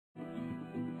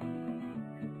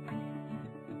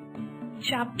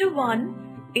Chapter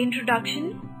 1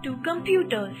 Introduction to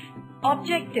Computers.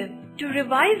 Objective: to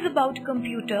revise about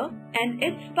computer and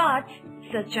its parts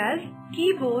such as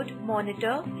keyboard,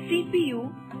 monitor, CPU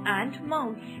and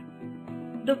mouse.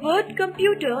 The word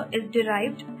computer is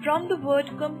derived from the word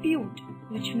compute,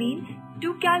 which means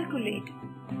to calculate.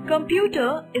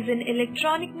 Computer is an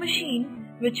electronic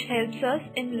machine which helps us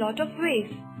in lot of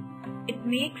ways. It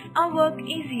makes our work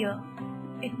easier.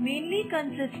 It mainly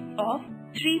consists of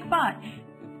three parts: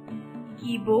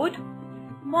 keyboard,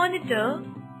 monitor,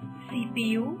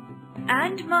 CPU,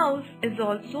 and mouse is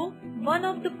also one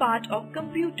of the part of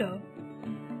computer.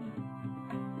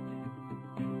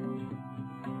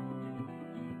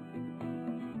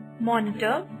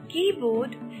 Monitor,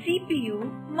 keyboard, CPU,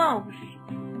 mouse.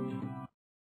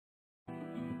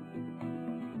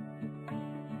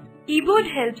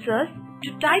 Keyboard helps us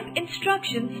to type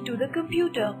instructions to the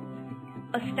computer.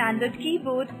 A standard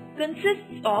keyboard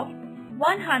consists of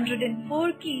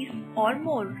 104 keys or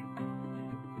more.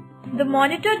 The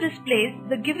monitor displays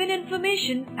the given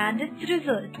information and its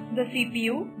result. The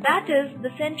CPU, that is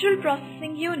the central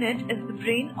processing unit, is the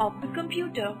brain of the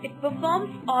computer. It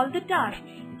performs all the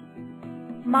tasks.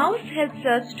 Mouse helps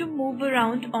us to move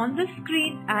around on the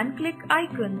screen and click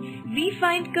icons. We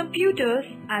find computers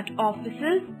at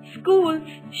offices, schools,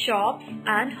 shops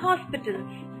and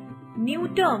hospitals. New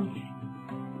terms: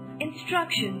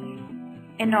 instructions,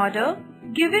 an order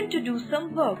given to do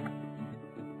some work.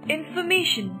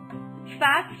 Information,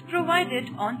 facts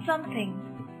provided on something.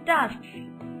 Tasks,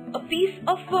 a piece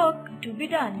of work to be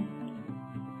done.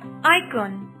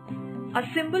 Icon, a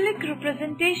symbolic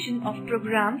representation of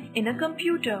programs in a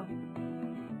computer.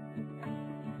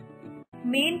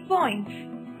 Main points: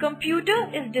 computer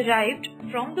is derived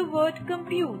from the word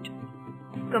compute.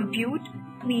 Compute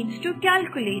means to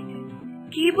calculate.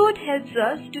 Keyboard helps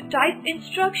us to type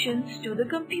instructions to the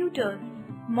computer.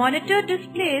 Monitor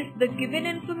displays the given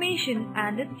information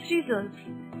and its results.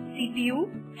 CPU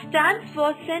stands for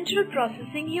Central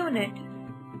Processing Unit.